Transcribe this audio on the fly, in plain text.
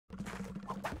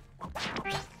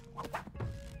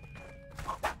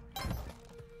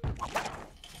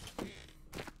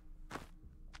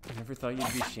Never thought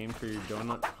you'd be shamed for your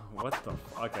donut. What the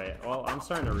okay, well, I'm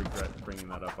starting to regret bringing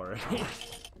that up already.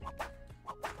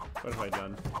 What have I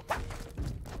done?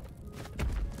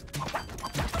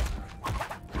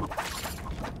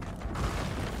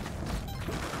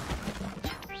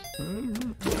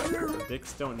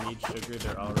 Dicks don't need sugar,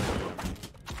 they're already yummy.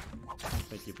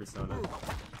 Thank you, Persona.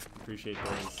 Appreciate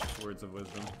those words of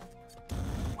wisdom.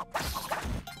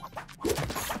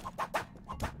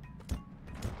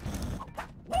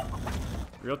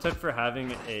 Real tip for having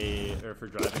for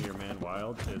driving your man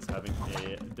wild is having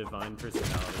a divine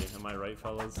personality. Am I right,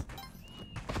 fellas?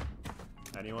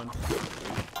 Anyone?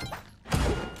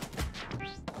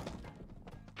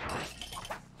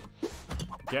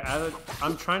 Get out of.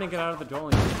 I'm trying to get out of the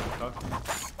dueling game. Talk to me.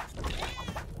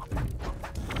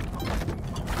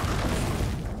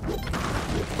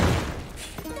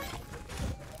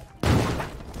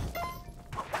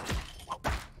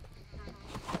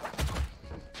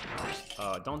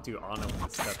 Don't do Ana with the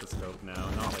stethoscope now.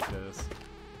 Not like this.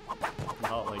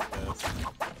 Not like this.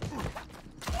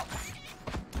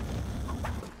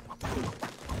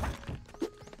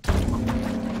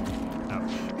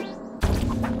 Ouch.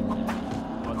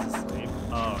 What's asleep?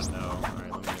 Oh no.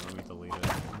 Alright, let me delete it.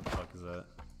 What the fuck is that?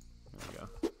 There we go.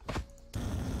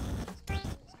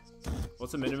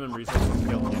 What's the minimum resource to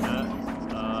kill him at?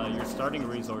 Your starting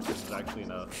resources is actually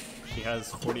enough. She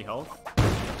has 40 health,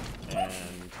 and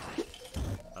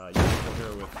you can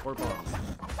kill her with 4 bombs.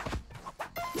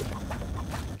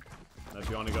 Now if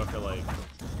you want to go for like,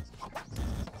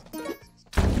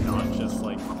 not just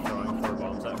like throwing 4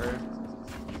 bombs at her,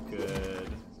 you could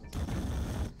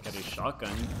get a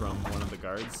shotgun from one of the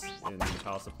guards in the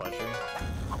Palace of Pleasure,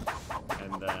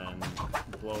 and then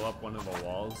blow up one of the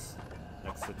walls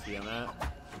next to Tiamat,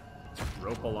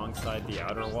 rope alongside the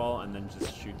outer wall, and then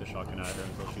just shoot the shotgun at her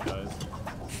until she dies.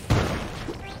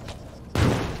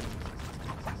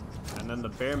 And then the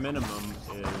bare minimum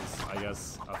is, I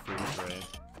guess, a freeze ray.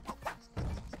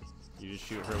 You just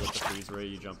shoot her with the freeze ray,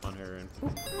 you jump on her, and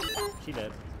she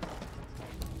dead.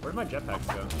 Where'd my jetpacks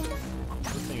go? I'm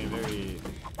missing a very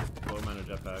low amount of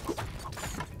jetpacks.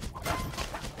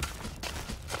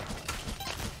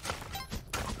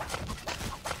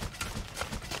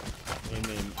 Hey,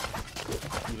 name.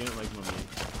 You didn't like Mummy.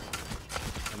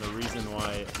 And the reason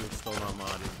why you're still not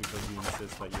mod is because you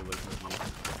insist that you like Mummy.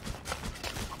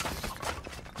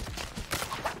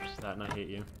 That and I hate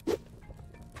you.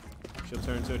 She'll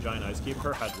turn into a giant ice cube,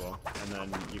 her head will, and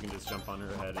then you can just jump on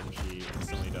her head and she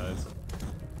instantly dies.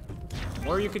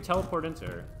 Or you could teleport into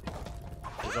her.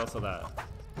 There's also that.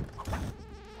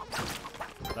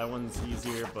 That one's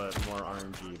easier but more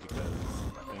RNG because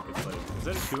I think it's like, is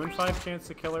it a 2 in 5 chance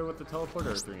to kill her with the teleport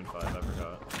or a 3 in 5? I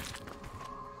forgot.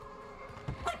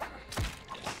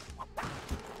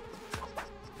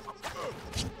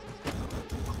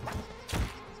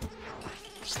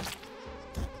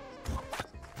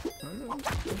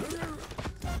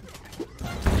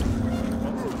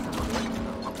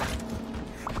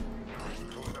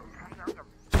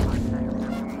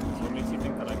 What makes you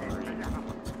think that I can read?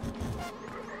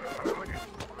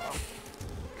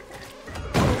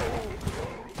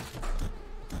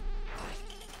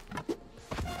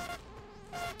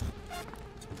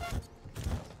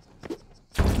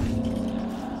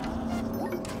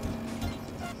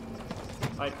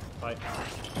 Fight, fight.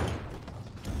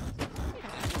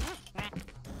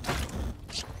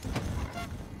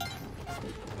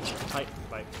 Fight,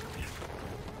 fight.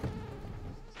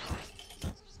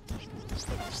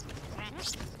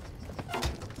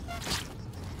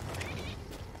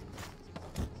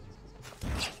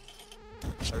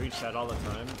 I reach that all the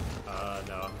time?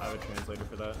 No, I have a translator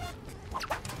for that.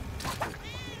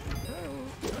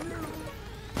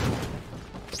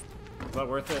 Is that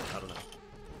worth it? I don't know.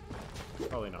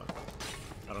 Probably not.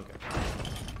 I don't care.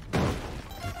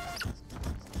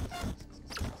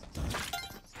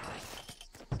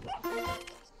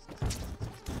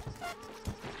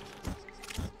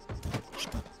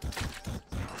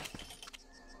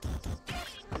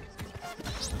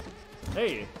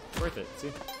 Hey, worth it. See,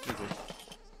 easy.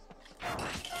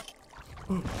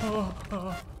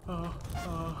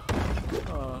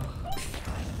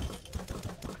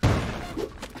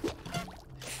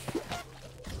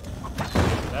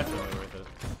 Definitely worth it.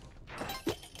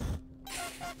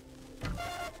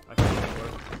 I can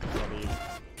work. Probably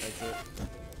exit.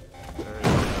 Or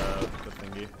the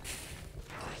thingy.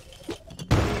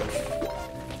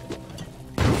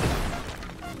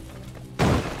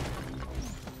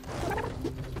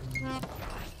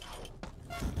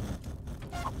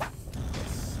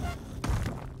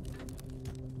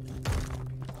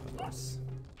 Of course.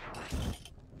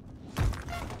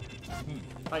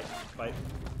 Hi, bite.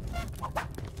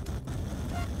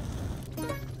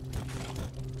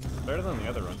 Better than the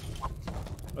other one.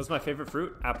 What's my favorite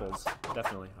fruit? Apples.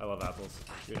 Definitely. I love apples.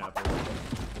 Green apples.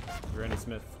 Granny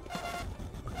Smith.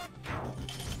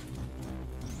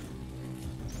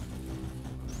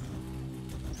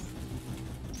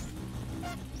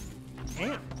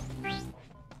 Damn.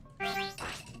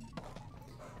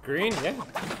 Green? Yeah.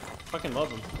 Fucking love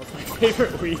them. What's my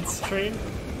favorite weed strain?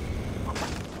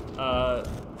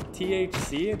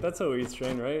 THC? That's a weed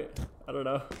strain, right? I don't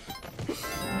know.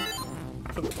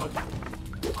 What the fuck?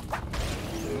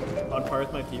 On par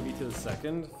with my PB to the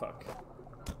second? Fuck.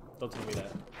 Don't tell me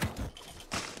that.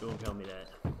 Don't tell me that.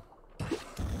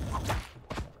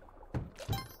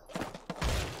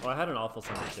 Well, I had an awful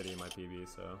Summer City in my PB,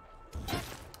 so...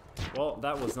 Well,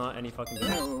 that was not any fucking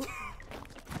different.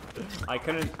 I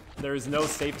couldn't... There was no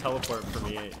safe teleport for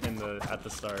me at the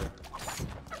start.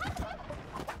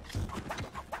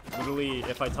 Literally,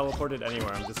 if I teleported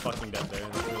anywhere, I'm just fucking dead there.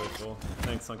 That's really cool.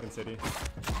 Thanks, Sunken City.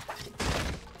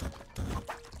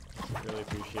 Really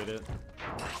appreciate it.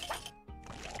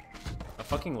 I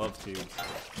fucking love tubes.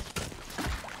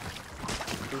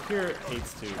 Who here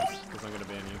hates tubes? Because I'm gonna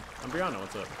ban you. I'm Brianna,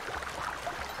 what's up?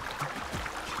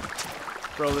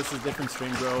 Bro, this is different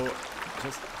stream, bro.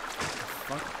 Just...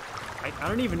 Fuck. I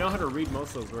don't even know how to read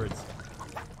most of those words.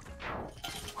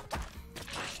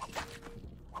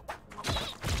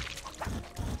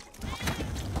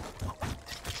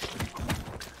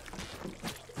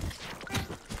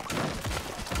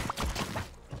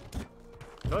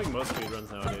 I feel like most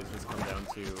speedruns nowadays just come down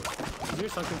to, is your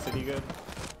Sunken City good?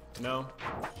 No?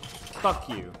 Fuck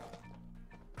you.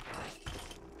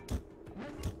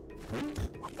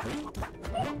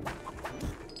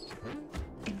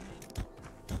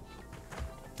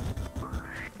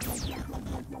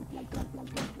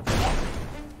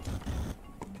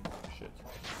 Shit.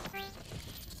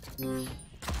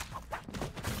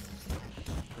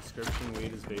 Prescription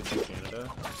weed is based in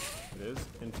Canada. It is,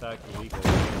 in fact, illegal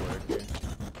work here.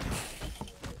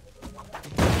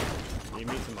 You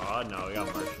meet some odd? No, we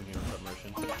got Martian here. What's up,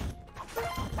 Martian?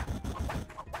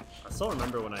 I still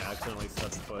remember when I accidentally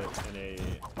set foot in a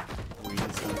weed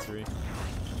dispensary.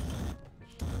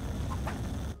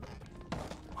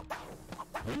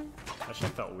 That shit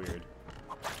felt weird.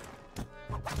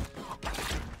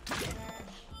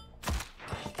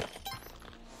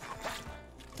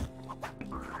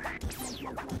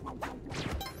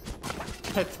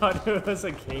 I thought it was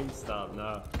a GameStop,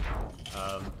 no.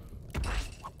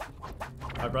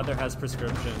 My brother has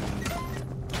prescription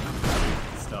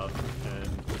stuff, and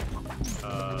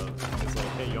he's like,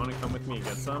 hey, you wanna come with me and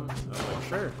get some? I was like,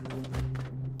 sure.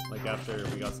 Like, after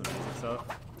we got some music stuff.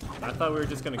 And I thought we were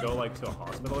just gonna go, like, to a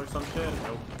hospital or some shit.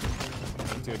 Nope.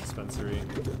 Went to a dispensary.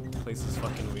 The place is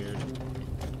fucking weird.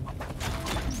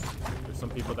 There's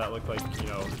some people that look like, you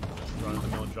know,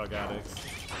 run-of-the-mill drug addicts.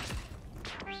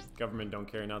 Government don't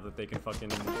care now that they can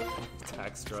fucking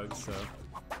tax drugs, so...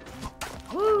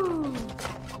 Woo!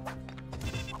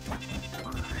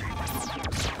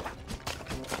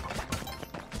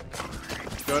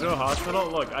 Go to a hospital?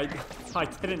 Look, I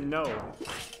didn't know.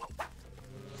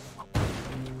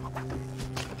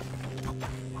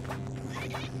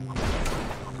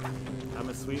 I'm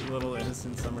a sweet little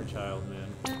innocent summer child, man.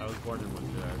 I was born in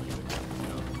winter, actually. You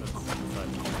know, that's beside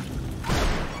me.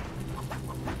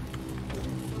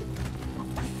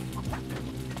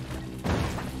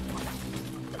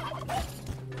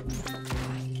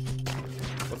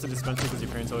 What's a dispensary because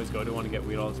your parents always go to want to get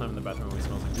weed all the time and the bathroom always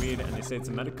smells like weed, and they say it's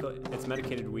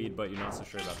medicated weed, but you're not so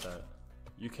sure about that.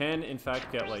 You can, in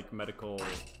fact, get, like, medical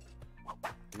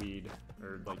weed,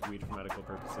 or, like, weed for medical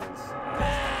purposes.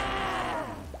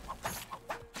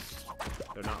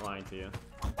 They're not lying to you.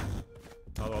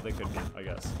 Although they could be, I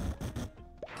guess.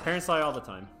 Parents lie all the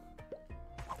time.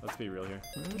 Let's be real here.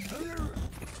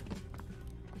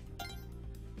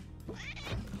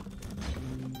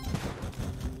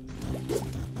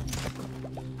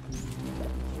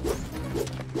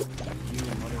 You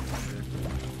motherfucker.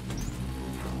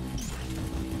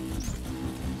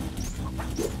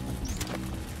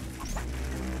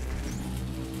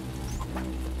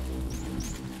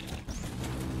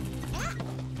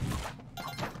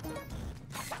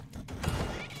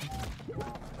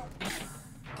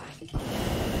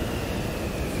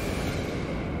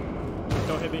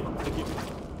 Don't hit me. Thank you.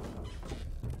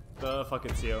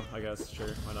 Fucking CO, I guess.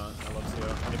 Sure, why not? I love CO.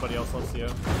 Anybody else love CO?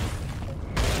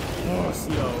 Oh,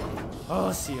 CO.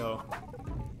 Oh, CO.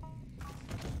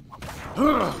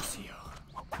 Oh, CO.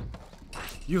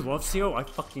 You love CO? I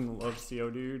fucking love CO,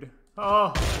 dude.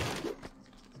 Oh.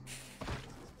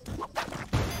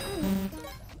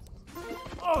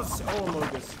 Oh,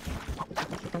 Mogus.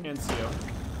 And CO.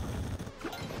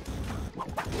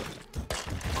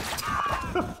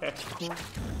 Okay.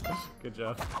 Good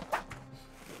job.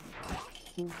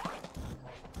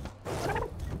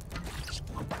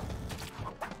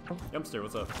 Youngster,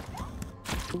 what's up?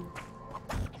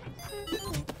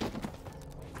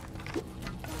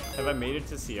 Have I made it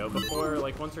to CO before?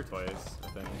 Like once or twice, I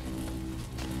think.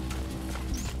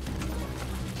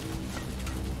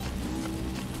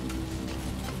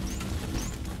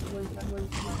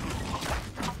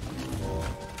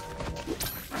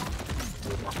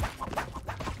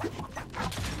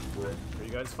 Are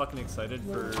you guys fucking excited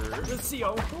for the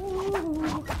CO?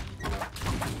 Ooh.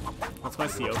 What's my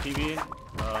CO PB?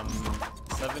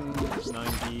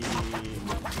 790.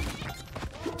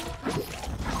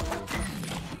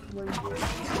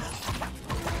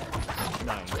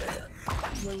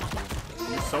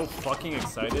 You're so fucking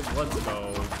excited. Let's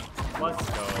go. Let's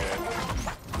go.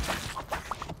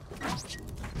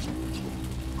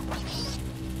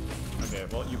 Okay,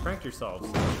 well, you pranked yourselves.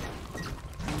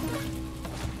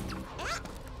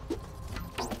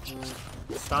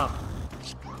 Stop.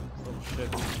 Oh shit.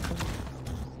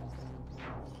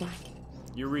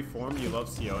 You reformed, you love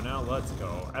CO now? Let's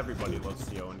go. Everybody loves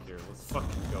CO in here. Let's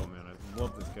fucking go, man. I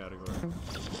love this category. I'm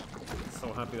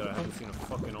so happy that I haven't seen a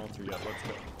fucking altar yet. Let's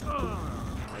go.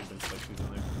 I've been sexy in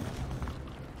there.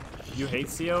 You hate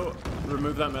CO?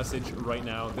 Remove that message right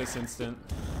now, this instant.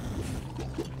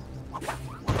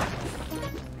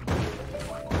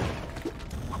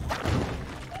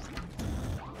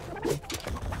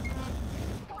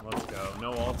 Let's go.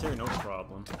 No altar, no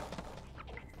problem.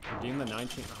 Redeem the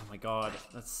 19. Oh my god,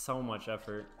 that's so much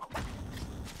effort.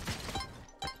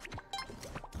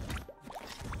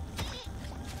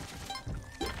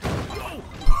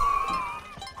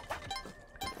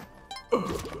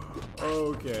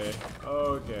 Okay,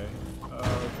 okay,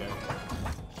 okay.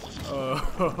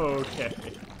 Okay.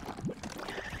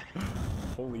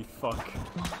 Holy fuck.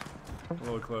 A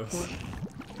little close.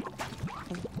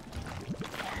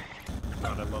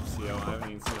 God, I love CO. I haven't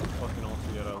even seen a fucking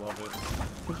altar yet. I love it.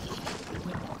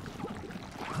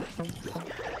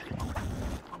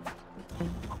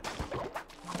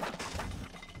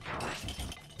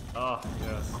 Ah,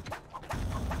 yes.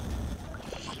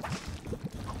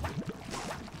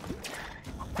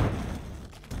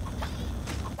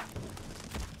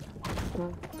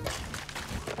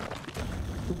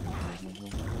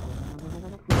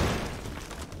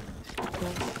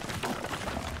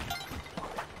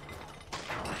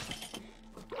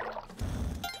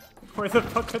 Where the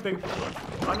fuck could they...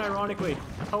 Unironically,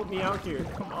 help me out here.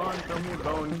 Come on, throw me a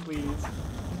bone, please.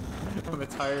 I'm a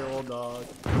tired old dog.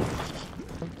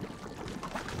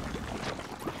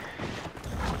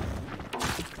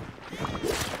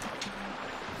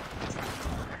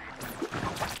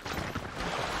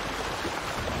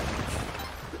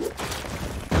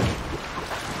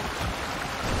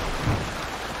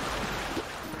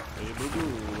 Hey, boo-boo,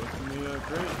 what's in the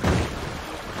crate?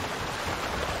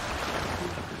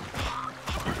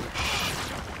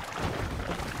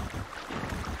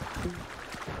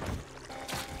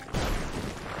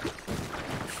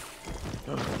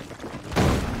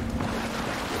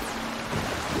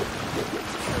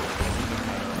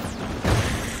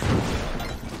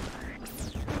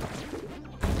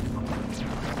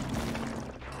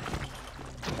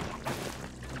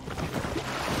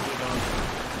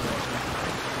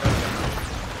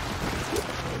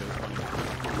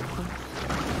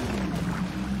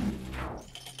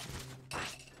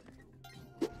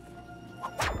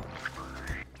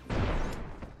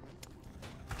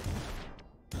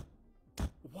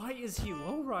 Why is he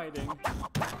low-riding? Why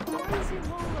is he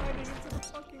low-riding into the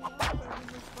fucking lava? I mean,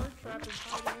 this bird trap is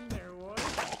hiding in there, what?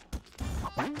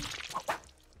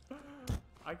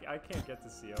 I can't get to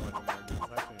CO anymore, dude.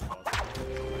 It's actually impossible.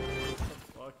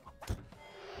 What the fuck?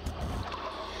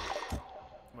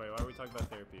 Wait, why are we talking about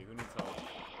therapy? Who needs help?